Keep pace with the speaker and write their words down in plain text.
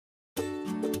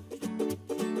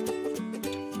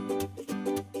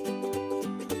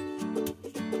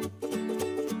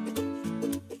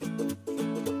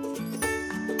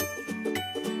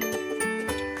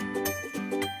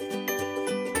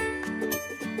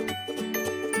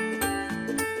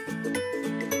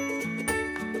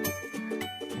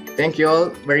thank you all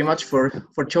very much for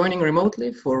joining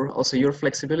remotely, for also your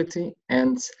flexibility.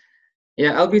 And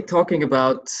yeah, I'll be talking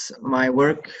about my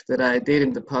work that I did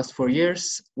in the past 4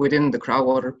 years within the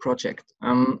CrowdWater project.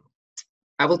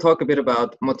 I will talk a bit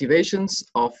about motivations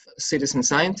of citizen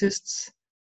scientists.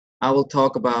 I will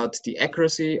talk about the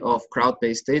accuracy of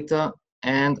crowd-based data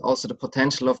and also the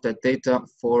potential of that data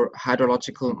for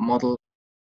hydrological model.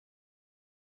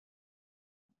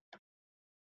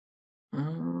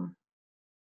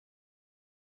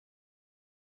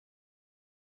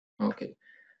 Okay.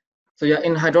 So yeah,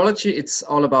 in hydrology, it's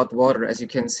all about water, as you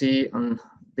can see on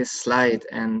this slide.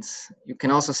 And you can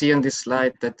also see on this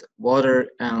slide that water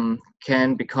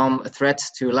can become a threat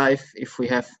to life if we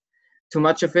have too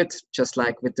much of it, just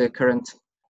like with the current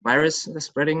virus that's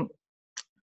spreading.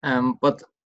 But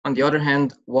on the other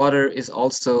hand, water is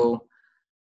also,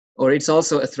 or it's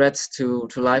also a threat to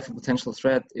life, a potential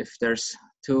threat if there's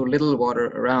too little water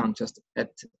around, just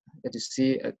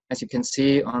as you can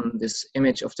see on this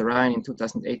image of the Rhine in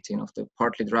 2018 of the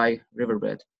partly dry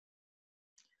riverbed.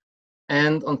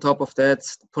 And on top of that,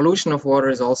 pollution of water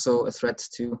is also a threat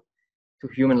to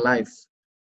human life.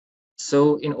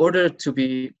 So in order to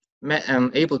be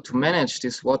able to manage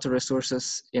these water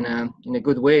resources in a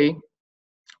good way,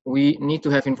 we need to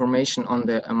have information on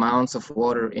the amounts of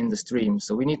water in the stream.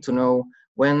 So we need to know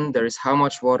when there is how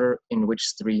much water in which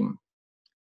stream.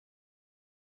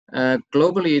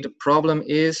 Globally, the problem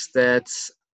is that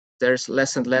there's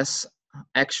less and less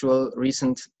actual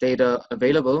recent data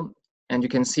available. And you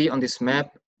can see on this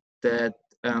map that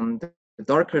the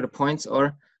darker the points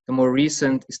are, the more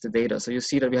recent is the data. So you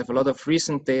see that we have a lot of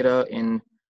recent data in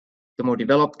the more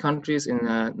developed countries in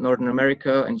Northern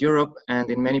America and Europe, and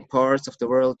in many parts of the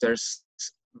world, there's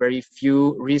very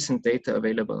few recent data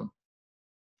available.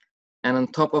 And on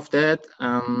top of that,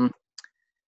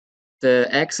 the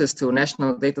access to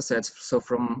national data sets, so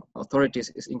from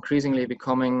authorities, is increasingly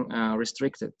becoming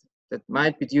restricted. That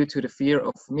might be due to the fear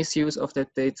of misuse of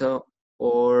that data,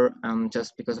 or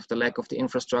just because of the lack of the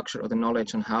infrastructure or the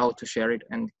knowledge on how to share it,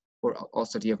 and or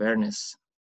also the awareness.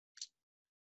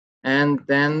 And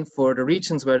then for the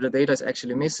regions where the data is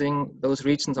actually missing, those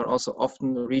regions are also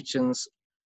often the regions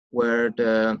where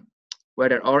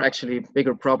there are actually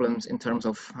bigger problems in terms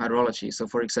of hydrology. So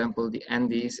for example, the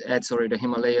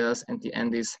Himalayas and the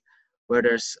Andes, where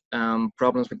there's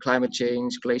problems with climate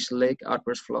change, glacial lake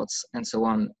outburst floods, and so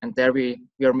on. And there we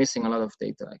are missing a lot of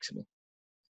data actually.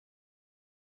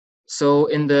 So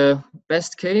in the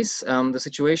best case, the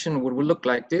situation would look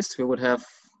like this. We would have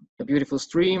a beautiful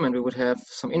stream, and we would have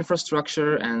some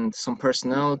infrastructure and some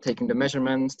personnel taking the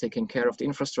measurements, taking care of the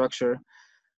infrastructure,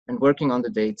 and working on the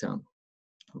data.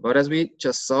 But as we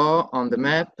just saw on the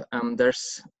map,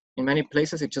 there's in many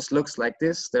places it just looks like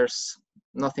this. There's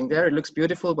nothing there. It looks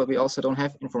beautiful, but we also don't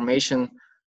have information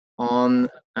on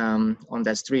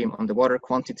that stream, on the water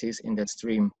quantities in that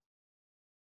stream.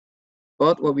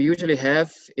 But what we usually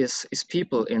have is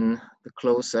people in the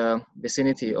close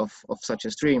vicinity of such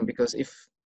a stream, because if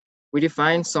we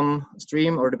define some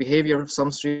stream or the behavior of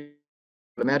some stream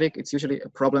problematic, it's usually a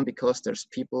problem because there's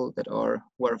people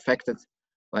who are affected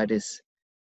by this.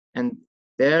 And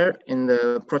there in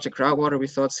the project CrowdWater, we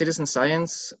thought citizen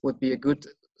science would be a good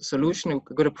solution,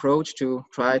 a good approach to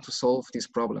try to solve these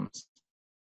problems.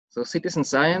 So citizen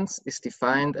science is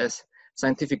defined as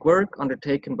scientific work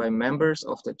undertaken by members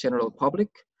of the general public,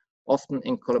 often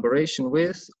in collaboration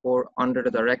with or under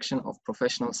the direction of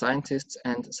professional scientists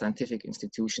and scientific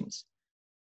institutions.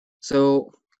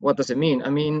 So what does it mean? I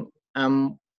mean,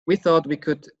 we thought we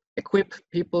could equip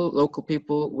people, local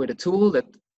people, with a tool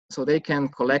so they can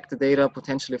collect the data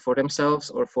potentially for themselves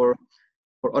or for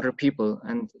other people.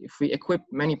 And if we equip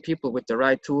many people with the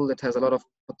right tool that has a lot of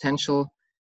potential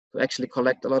to actually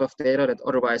collect a lot of data that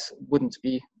otherwise wouldn't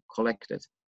be collected.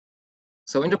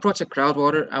 So in the project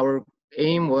CrowdWater, our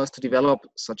aim was to develop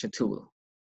such a tool.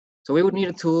 So we would need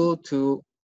a tool to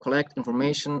collect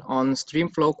information on stream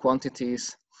flow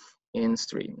quantities in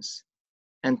streams.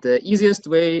 And the easiest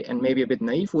way, and maybe a bit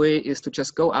naive way, is to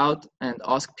just go out and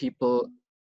ask people,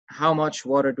 how much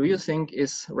water do you think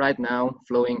is right now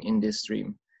flowing in this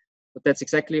stream? But that's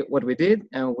exactly what we did.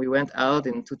 And we went out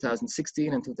in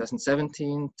 2016 and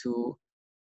 2017 to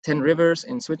 10 rivers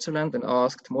in Switzerland and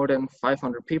asked more than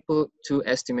 500 people to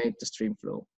estimate the stream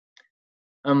flow.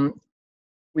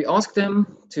 We asked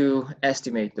them to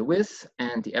estimate the width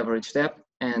and the average depth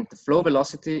and the flow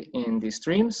velocity in these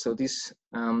streams, so these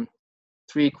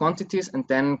 3 quantities, and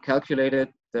then calculated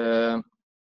the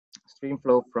stream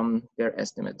flow from their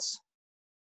estimates.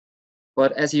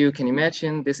 But as you can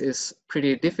imagine, this is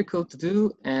pretty difficult to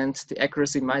do, and the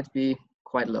accuracy might be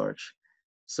quite large.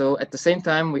 So at the same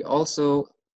time, we also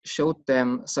showed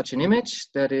them such an image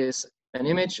that is an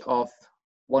image of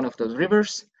one of those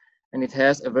rivers, and it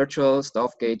has a virtual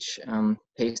staff gauge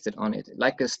pasted on it,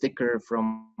 like a sticker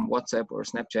from WhatsApp or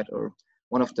Snapchat or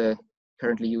one of the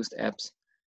currently used apps.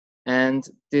 And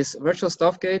this virtual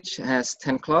staff gauge has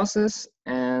 10 classes,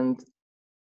 and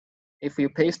if you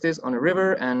paste this on a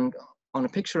river and on a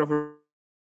picture of a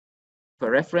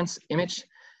reference image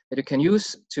that you can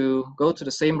use to go to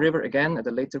the same river again at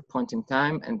a later point in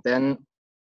time, and then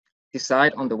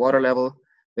decide on the water level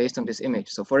based on this image.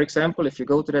 So for example, if you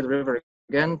go to that river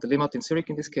again, the Limmat in Zurich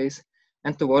in this case,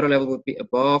 and the water level would be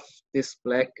above this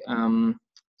black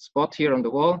spot here on the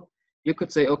wall, you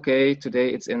could say, okay, today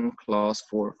it's in class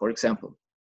 4, for example.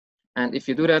 And if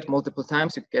you do that multiple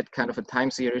times, you get kind of a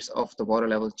time series of the water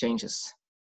level changes.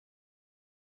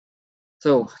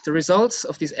 So the results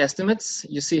of these estimates,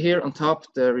 you see here on top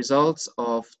the results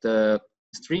of the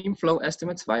stream flow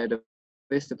estimates via the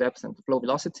width, the depth, and the flow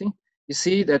velocity. You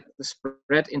see that the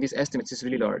spread in these estimates is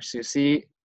really large. So you see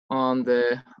on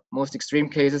the most extreme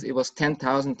cases, it was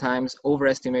 10,000 times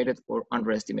overestimated or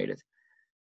underestimated.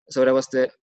 So that was the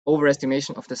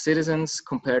overestimation of the citizens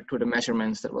compared to the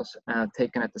measurements that was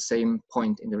taken at the same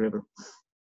point in the river.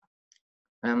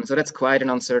 So that's quite an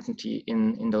uncertainty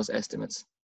in those estimates.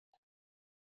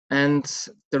 And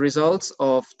the results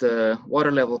of the water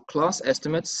level class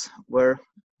estimates were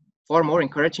far more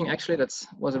encouraging, actually. That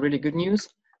was a really good news.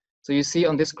 So you see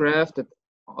on this graph that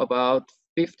about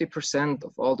 50%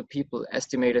 of all the people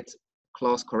estimated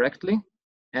class correctly,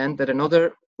 and that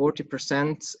another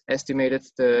 40% estimated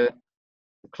the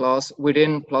class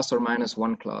within plus or minus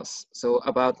 1 class. So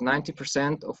about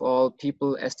 90% of all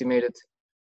people estimated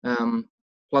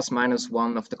plus minus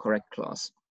 1 of the correct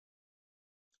class.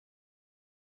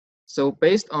 So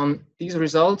based on these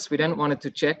results, we then wanted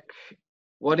to check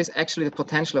what is actually the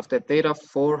potential of that data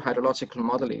for hydrological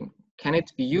modeling. Can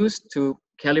it be used to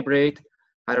calibrate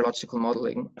hydrological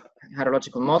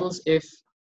models if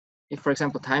for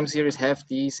example, time series have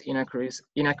these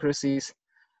inaccuracies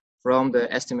from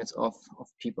the estimates of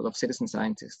people, of citizen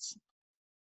scientists.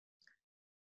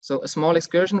 So a small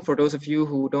excursion for those of you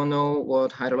who don't know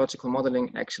what hydrological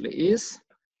modeling actually is.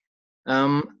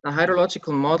 A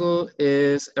hydrological model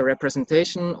is a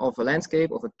representation of a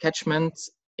landscape, of a catchment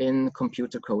in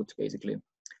computer code, basically.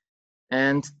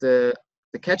 And the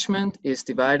catchment is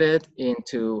divided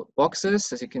into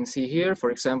boxes, as you can see here,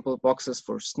 for example, boxes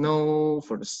for snow,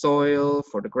 for the soil,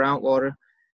 for the groundwater.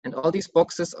 And all these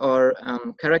boxes are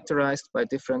characterized by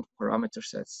different parameter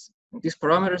sets. And these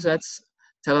parameter sets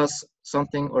tell us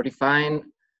something or define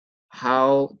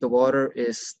how the water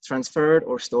is transferred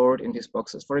or stored in these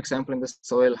boxes. For example, in the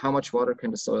soil, how much water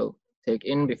can the soil take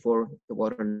in before the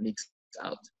water leaks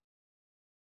out?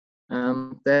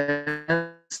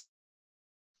 Then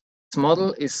this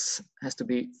model has to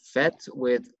be fed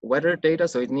with weather data,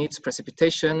 so it needs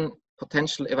precipitation,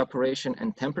 potential evaporation,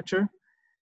 and temperature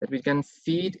that we can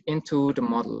feed into the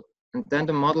model. And then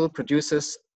the model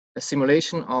produces a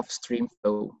simulation of stream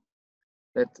flow.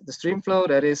 That the stream flow,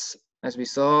 that is, as we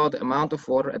saw, the amount of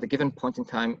water at a given point in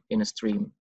time in a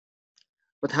stream.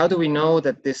 But how do we know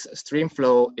that this stream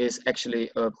flow is actually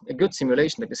a good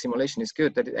simulation, that the simulation is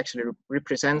good, that it actually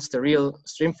represents the real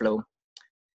stream flow?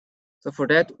 So for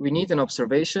that, we need an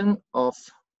observation of,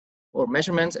 or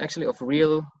measurements actually, of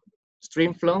real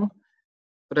stream flow,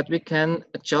 so that we can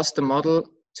adjust the model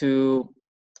to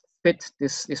fit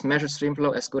this measured stream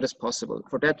flow as good as possible.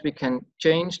 For that, we can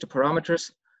change the parameters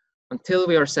until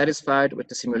we are satisfied with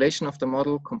the simulation of the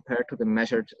model compared to the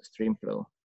measured stream flow.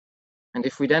 And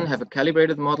if we then have a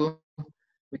calibrated model,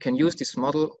 we can use this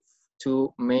model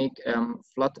to make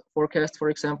flood forecast, for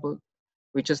example.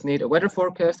 We just need a weather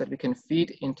forecast that we can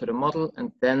feed into the model,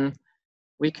 and then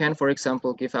we can, for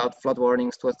example, give out flood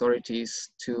warnings to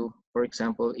authorities to, for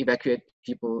example, evacuate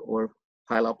people or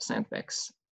pile up sandbags.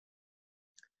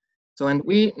 So, and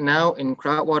we now in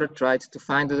CrowdWater tried to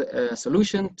find a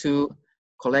solution to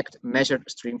collect measured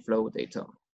stream flow data.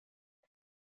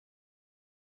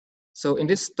 So in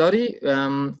this study,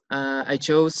 I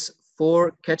chose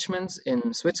 4 catchments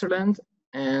in Switzerland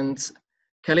and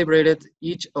calibrated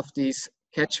each of these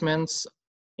catchments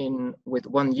with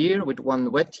 1 year, with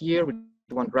 1 wet year, with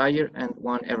 1 dry year, and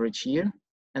 1 average year,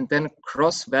 and then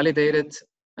cross-validated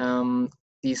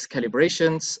these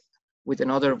calibrations with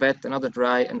another wet, another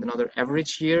dry, and another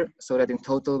average year, so that in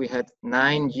total we had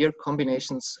 9 year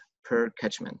combinations per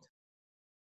catchment.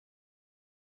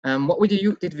 What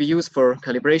did we use for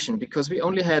calibration? Because we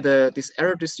only had this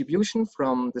error distribution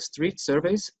from the street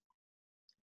surveys,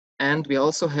 and we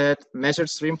also had measured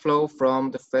stream flow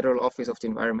from the Federal Office of the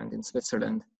Environment in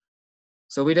Switzerland.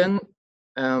 So we then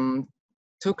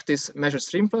took this measured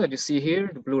stream flow that you see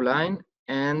here, the blue line,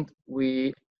 and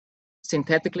we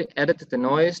synthetically added the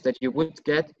noise that you would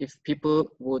get if people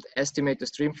would estimate the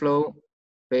stream flow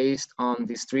based on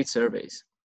the street surveys.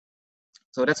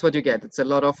 So that's what you get. It's a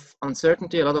lot of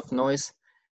uncertainty, a lot of noise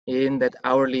in that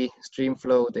hourly stream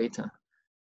flow data.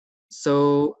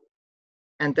 So,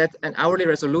 and that an hourly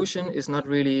resolution is not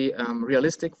really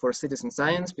realistic for citizen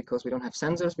science because we don't have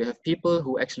sensors. We have people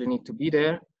who actually need to be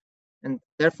there. And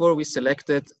therefore we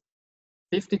selected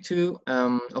 52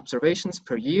 observations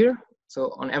per year.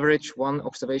 So on average, 1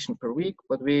 observation per week,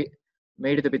 but we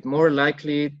made it a bit more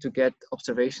likely to get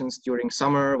observations during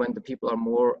summer when the people are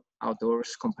more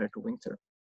outdoors compared to winter.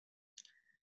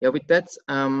 Yeah, with that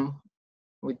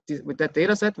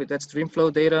data set, with that stream flow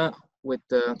data, with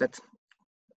that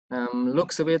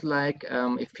looks a bit like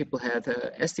if people had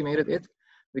estimated it,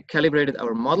 we calibrated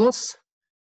our models.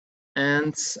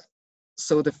 And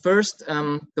so the first,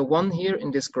 the one here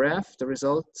in this graph, the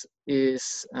result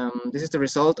is, this is the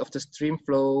result of the stream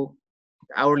flow,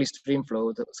 the hourly stream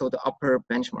flow, so the upper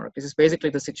benchmark. This is basically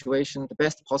the situation, the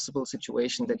best possible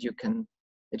situation that you can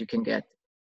get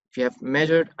if you have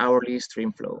measured hourly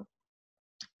stream flow.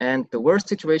 And the worst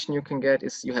situation you can get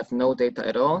is you have no data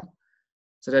at all.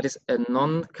 So that is a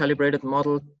non-calibrated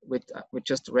model with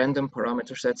just random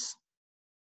parameter sets.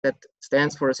 That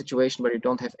stands for a situation where you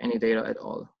don't have any data at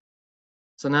all.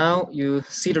 So now you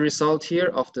see the result here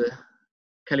of the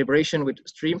calibration with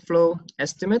stream flow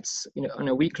estimates on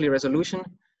a weekly resolution.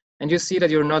 And you see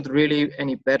that you're not really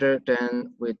any better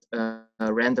than with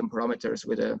random parameters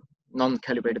with a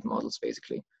non-calibrated models,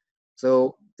 basically.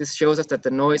 So this shows us that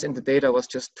the noise in the data was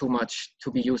just too much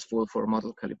to be useful for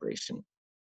model calibration.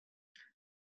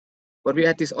 But we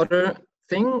had this other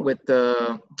thing with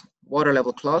the water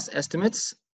level class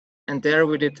estimates. And there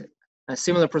we did a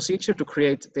similar procedure to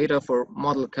create data for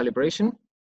model calibration.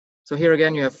 So here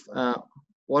again, you have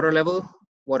water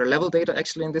level data,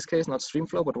 actually in this case, not stream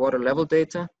flow, but water level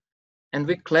data. And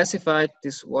we classified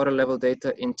this water level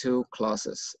data into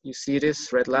classes. You see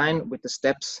this red line with the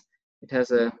steps.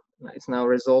 It's now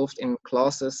resolved in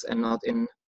classes and not in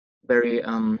very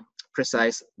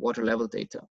precise water level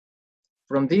data.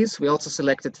 From these, we also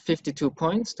selected 52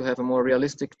 points to have a more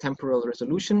realistic temporal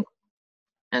resolution.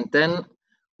 And then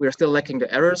we're still lacking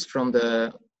the errors from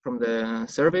the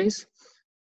surveys.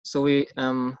 So we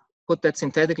put that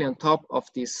synthetically on top of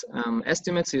these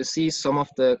estimates. So you see some of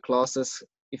the classes,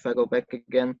 if I go back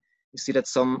again, you see that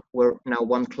some were now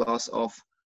 1 class off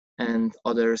and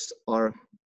others are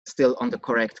still on the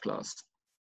correct class.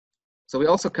 So we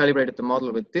also calibrated the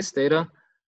model with this data.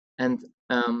 And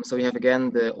so we have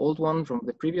again the old one from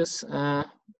the previous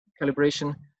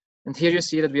calibration. And here you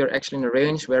see that we are actually in a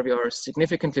range where we are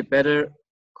significantly better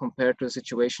compared to a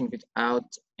situation without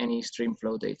any stream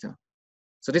flow data.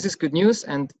 So this is good news.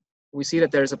 And we see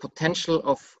that there is a potential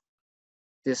of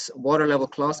this water level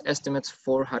class estimates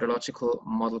for hydrological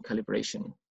model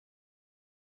calibration.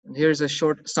 And here's a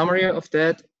short summary of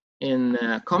that in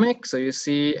comic. So you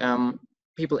see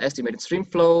people estimated stream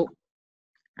flow,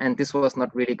 and this was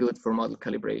not really good for model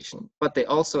calibration. But they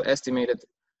also estimated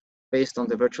based on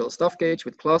the virtual stuff gauge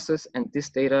with classes, and this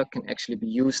data can actually be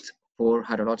used for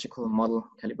hydrological model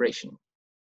calibration.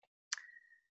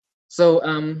 So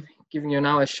giving you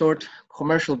now a short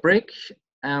commercial break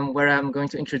where I'm going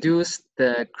to introduce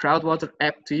the CrowdWater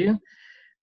app to you.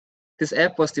 This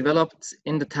app was developed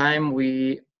in the time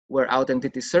we were out and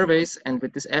did these surveys, and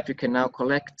with this app you can now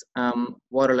collect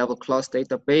water level class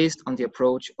data based on the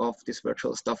approach of this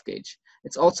virtual stuff gauge.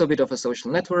 It's also a bit of a social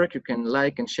network. You can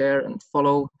like and share and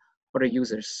follow other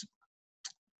users.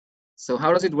 So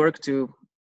how does it work to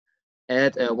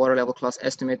add a water level class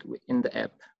estimate in the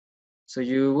app? So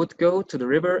you would go to the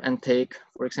river and take,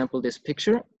 for example, this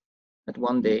picture at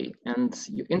 1 day, and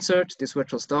you insert this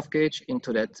virtual stuff gauge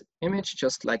into that image,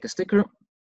 just like a sticker.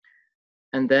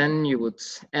 And then you would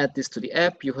add this to the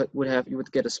app. You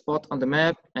would get a spot on the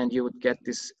map, and you would get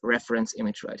this reference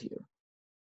image right here.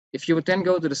 If you would then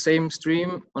go to the same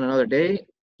stream on another day,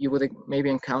 you would maybe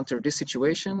encounter this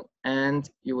situation, and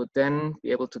you would then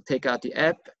be able to take out the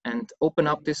app and open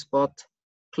up this spot,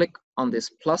 click on this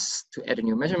plus to add a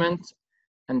new measurement,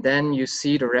 and then you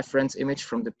see the reference image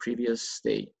from the previous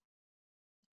day.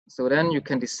 So then you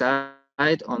can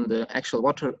decide on the actual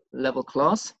water level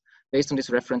class based on this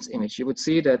reference image. You would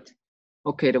see that,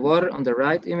 okay, the water on the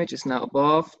right image is now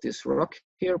above this rock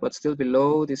here, but still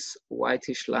below this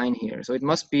whitish line here. So it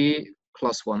must be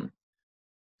class 1.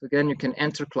 So again, you can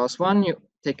enter class 1, you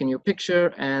take a new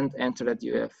picture and enter that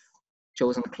you have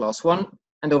chosen class 1.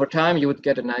 And over time, you would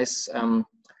get a nice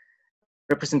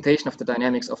representation of the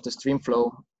dynamics of the stream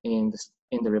flow in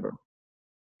the river.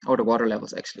 or the water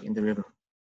levels actually in the river.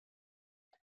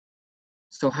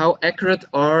 So how accurate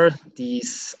are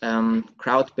these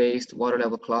crowd-based water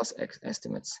level class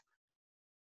estimates?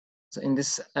 So in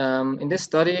this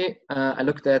study, I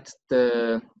looked at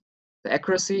the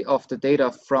accuracy of the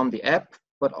data from the app,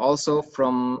 but also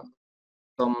from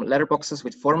some letterboxes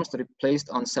with forms that we placed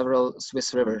on several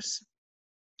Swiss rivers.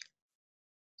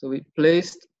 So we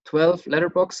placed 12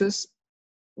 letterboxes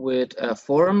with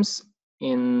forms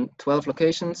in 12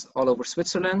 locations all over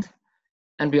Switzerland.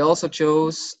 And we also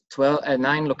chose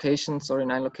 9 locations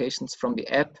from the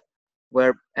app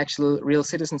where actual real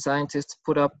citizen scientists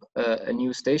put up a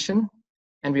new station.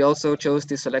 And we also chose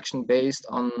this selection based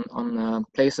on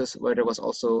places where there was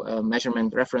also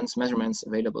reference measurements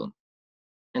available.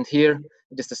 And here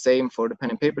it is the same for the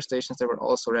pen and paper stations. There were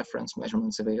also reference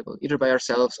measurements available, either by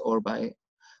ourselves or by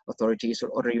authorities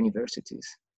or other universities.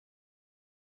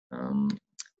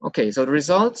 Okay, so the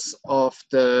results of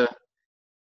the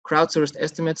crowdsourced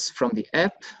estimates from the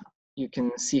app, you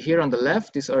can see here on the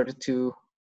left. These are the two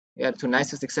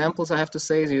nicest examples, I have to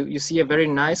say. You see a very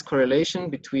nice correlation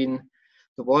between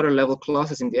the water level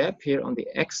classes in the app here on the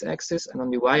x-axis, and on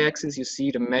the y-axis you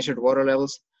see the measured water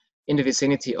levels in the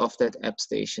vicinity of that app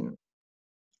station.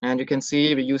 And you can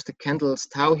see we use the Kendall's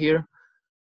tau here.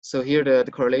 So here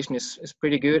the correlation is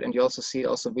pretty good, and you also see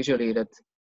also visually that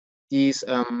these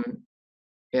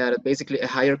that basically a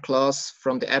higher class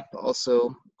from the app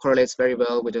also correlates very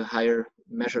well with a higher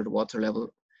measured water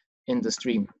level in the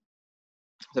stream.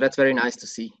 So that's very nice to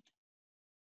see.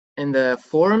 In the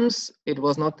forums, it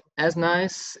was not as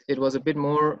nice. There was a bit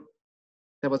more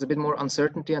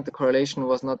uncertainty, and the correlation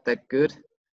was not that good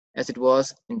as it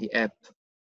was in the app.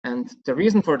 And the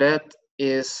reason for that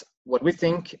is what we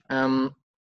think,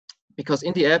 because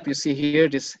in the app you see here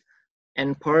this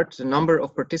n part, the number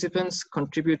of participants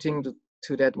contributing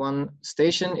to that one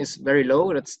station is very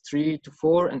low. That's 3 to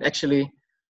 4, and actually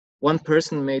one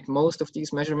person made most of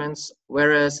these measurements,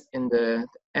 whereas in the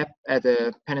app at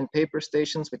the pen and paper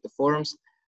stations with the forums,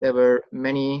 there were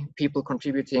many people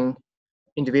contributing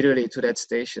individually to that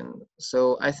station.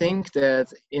 So I think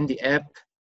that in the app,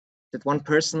 that one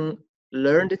person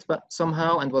learned it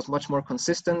somehow and was much more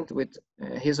consistent with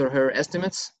his or her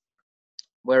estimates,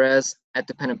 whereas at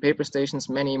the pen and paper stations,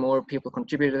 many more people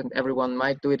contributed, and everyone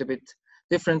might do it a bit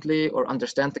differently or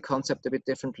understand the concept a bit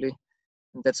differently.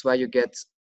 And that's why you get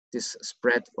this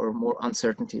spread or more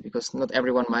uncertainty, because not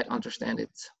everyone might understand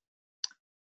it.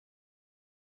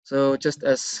 So just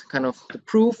as kind of the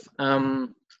proof,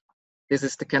 this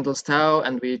is the Kendall's tau,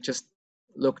 and we just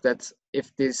looked at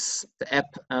if the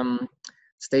app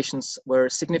stations were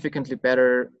significantly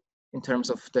better in terms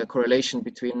of the correlation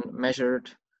between measured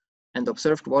and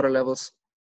observed water levels,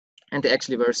 and they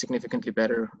actually were significantly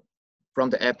better from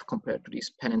the app compared to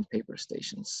these pen and paper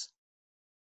stations.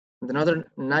 And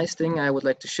another nice thing I would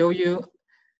like to show you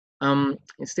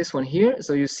is this one here.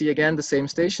 So you see again the same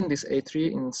station, this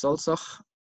A3 in Solzach,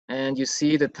 and you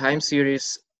see the time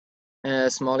series, a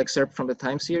small excerpt from the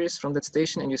time series from that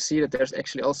station, and you see that there's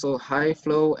actually also high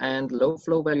flow and low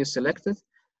flow values selected.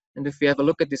 And if we have a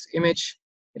look at this image,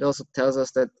 it also tells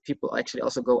us that people actually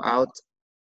also go out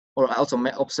or also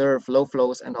observe low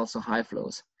flows and also high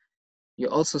flows. You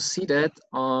also see that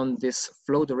on this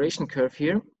flow duration curve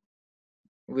here.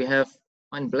 We have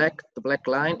in black, the black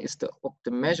line is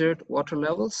the measured water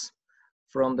levels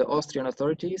from the Austrian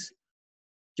authorities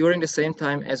during the same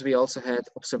time as we also had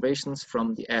observations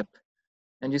from the app.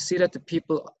 And you see that the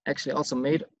people actually also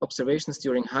made observations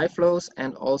during high flows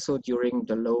and also during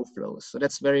the low flows. So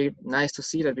that's very nice to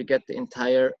see that we get the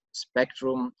entire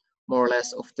spectrum, more or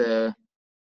less, of the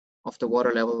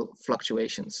water level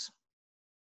fluctuations.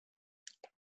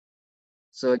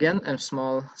 So again, a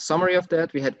small summary of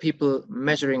that. We had people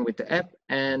measuring with the app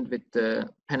and with the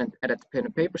pen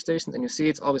and paper stations, and you see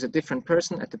it's always a different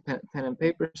person at the pen and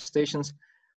paper stations,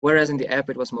 whereas in the app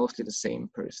it was mostly the same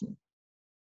person.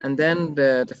 And then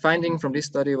the finding from this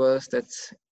study was that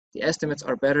the estimates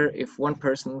are better if one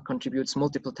person contributes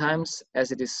multiple times,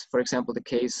 as it is, for example, the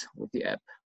case with the app.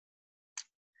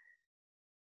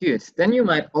 Good. Then you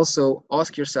might also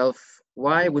ask yourself,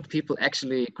 why would people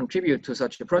actually contribute to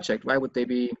such a project? Why would they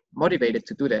be motivated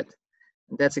to do that?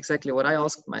 And that's exactly what I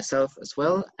asked myself as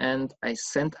well. And I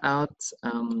sent out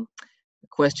a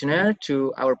questionnaire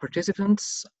to our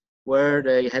participants where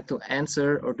they had to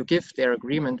answer or to give their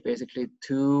agreement basically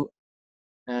to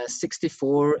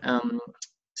 64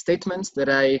 statements that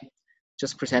I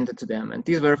just presented to them. And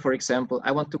these were, for example,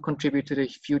 I want to contribute to the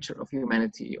future of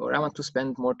humanity, or I want to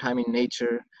spend more time in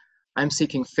nature, I'm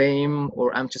seeking fame,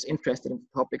 or I'm just interested in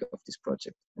the topic of this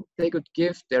project. And they could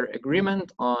give their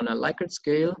agreement on a Likert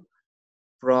scale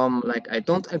from like I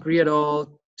don't agree at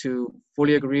all to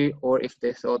fully agree, or if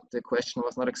they thought the question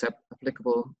was not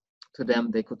applicable to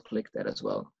them, they could click that as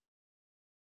well.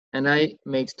 And I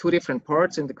made two different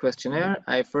parts in the questionnaire.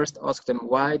 I first asked them,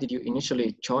 why did you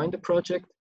initially join the project?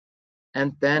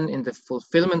 And then in the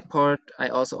fulfillment part, I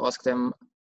also asked them,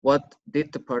 what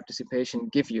did the participation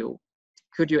give you?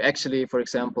 Could you actually, for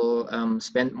example,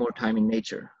 spend more time in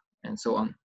nature, and so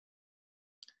on?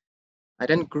 I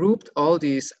then grouped all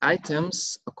these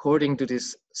items according to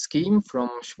this scheme from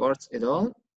Schwartz et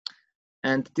al.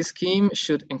 And this scheme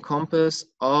should encompass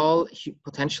all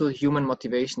potential human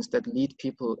motivations that lead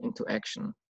people into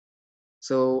action.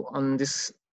 So on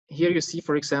this, here you see,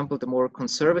 for example, the more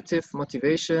conservative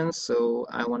motivations. So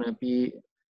I want to be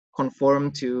conform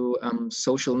to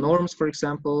social norms, for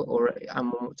example, or I'm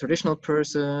a traditional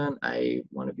person. I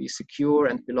want to be secure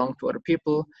and belong to other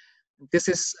people. This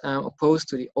is opposed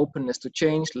to the openness to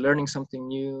change, learning something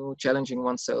new, challenging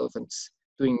oneself, and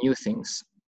doing new things.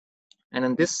 And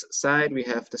on this side, we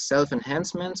have the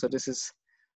self-enhancement. So this is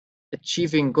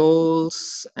achieving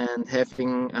goals and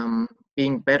having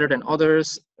being better than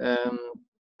others,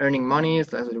 earning money,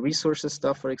 like the resources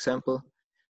stuff, for example.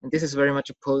 And this is very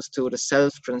much opposed to the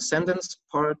self-transcendence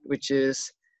part, which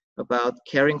is about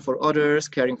caring for others,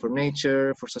 caring for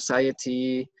nature, for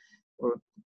society, or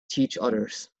teach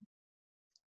others.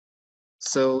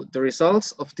 So the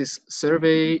results of this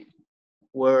survey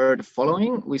were the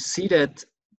following. We see that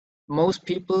most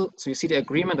people, so you see the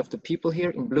agreement of the people here.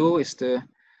 In blue is the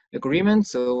agreement.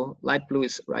 So light blue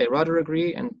is I rather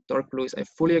agree, and dark blue is I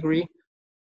fully agree.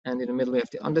 And in the middle we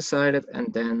have the undecided,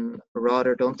 and then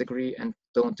rather don't agree and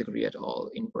don't agree at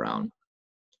all in brown.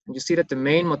 And you see that the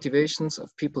main motivations of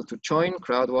people to join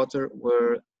CrowdWater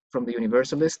were from the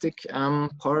universalistic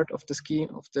part of the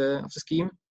scheme.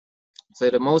 So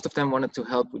that most of them wanted to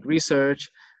help with research,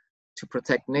 to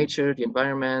protect nature, the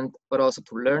environment, but also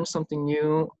to learn something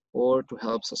new or to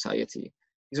help society.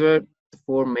 These were the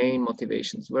four main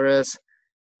motivations. Whereas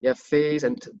phase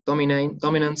and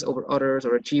dominance over others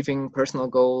or achieving personal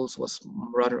goals was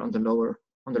rather on the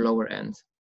lower end.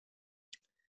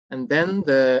 And then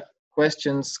the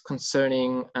questions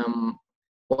concerning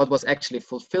what was actually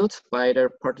fulfilled by their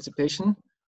participation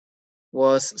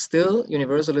was still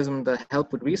universalism, the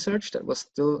help with research, that was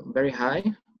still very high.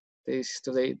 They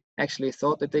actually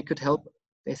thought that they could help.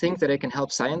 They think that they can help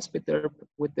science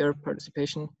with their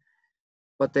participation,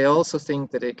 but they also think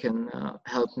that they can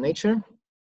help nature.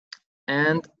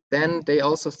 And then they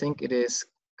also think it is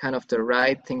kind of the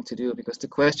right thing to do, because the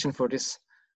question for this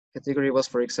category was,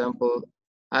 for example,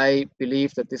 I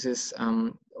believe that this is,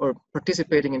 or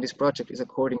participating in this project is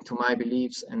according to my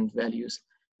beliefs and values.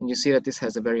 And you see that this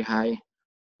has a very high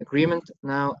agreement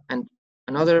now. And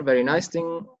another very nice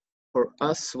thing for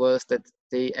us was that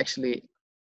they actually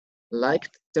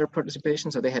liked their participation,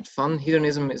 so they had fun.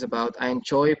 Hedonism is about I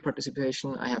enjoy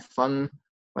participation, I have fun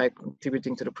by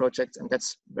contributing to the project, and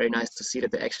that's very nice to see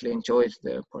that they actually enjoyed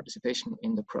their participation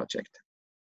in the project.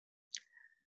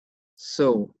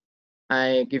 So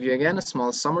I give you again a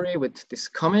small summary with this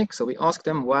comic. So we asked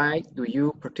them, why do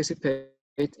you participate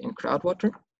in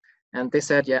CrowdWater? And they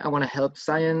said, yeah, I want to help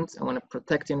science, I want to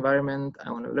protect the environment,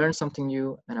 I want to learn something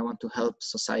new, and I want to help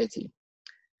society.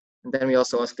 And then we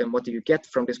also asked them, what do you get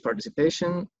from this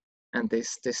participation? And they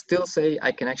still say,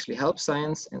 I can actually help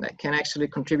science and I can actually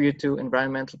contribute to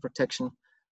environmental protection,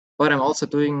 but I'm also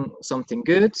doing something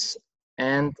good.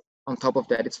 And on top of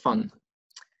that, it's fun.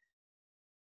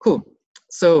 Cool.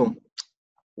 So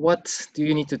what do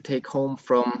you need to take home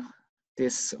from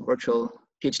this virtual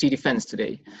PhD defense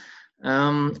today?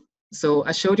 So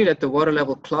I showed you that the water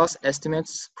level class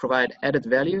estimates provide added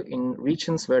value in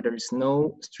regions where there is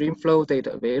no stream flow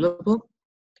data available.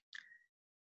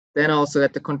 Then also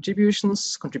that the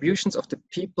contributions of the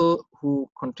people who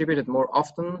contributed more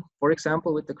often, for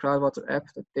example, with the CrowdWater app,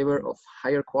 that they were of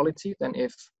higher quality than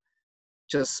if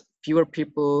just fewer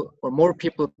people or more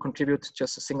people contribute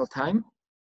just a single time.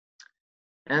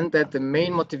 And that the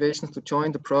main motivations to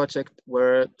join the project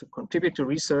were to contribute to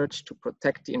research, to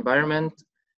protect the environment,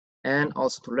 and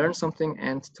also to learn something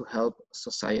and to help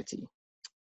society.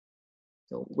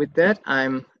 So with that,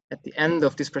 I'm at the end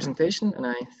of this presentation, and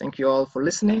I thank you all for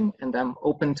listening, and I'm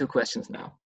open to questions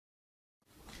now.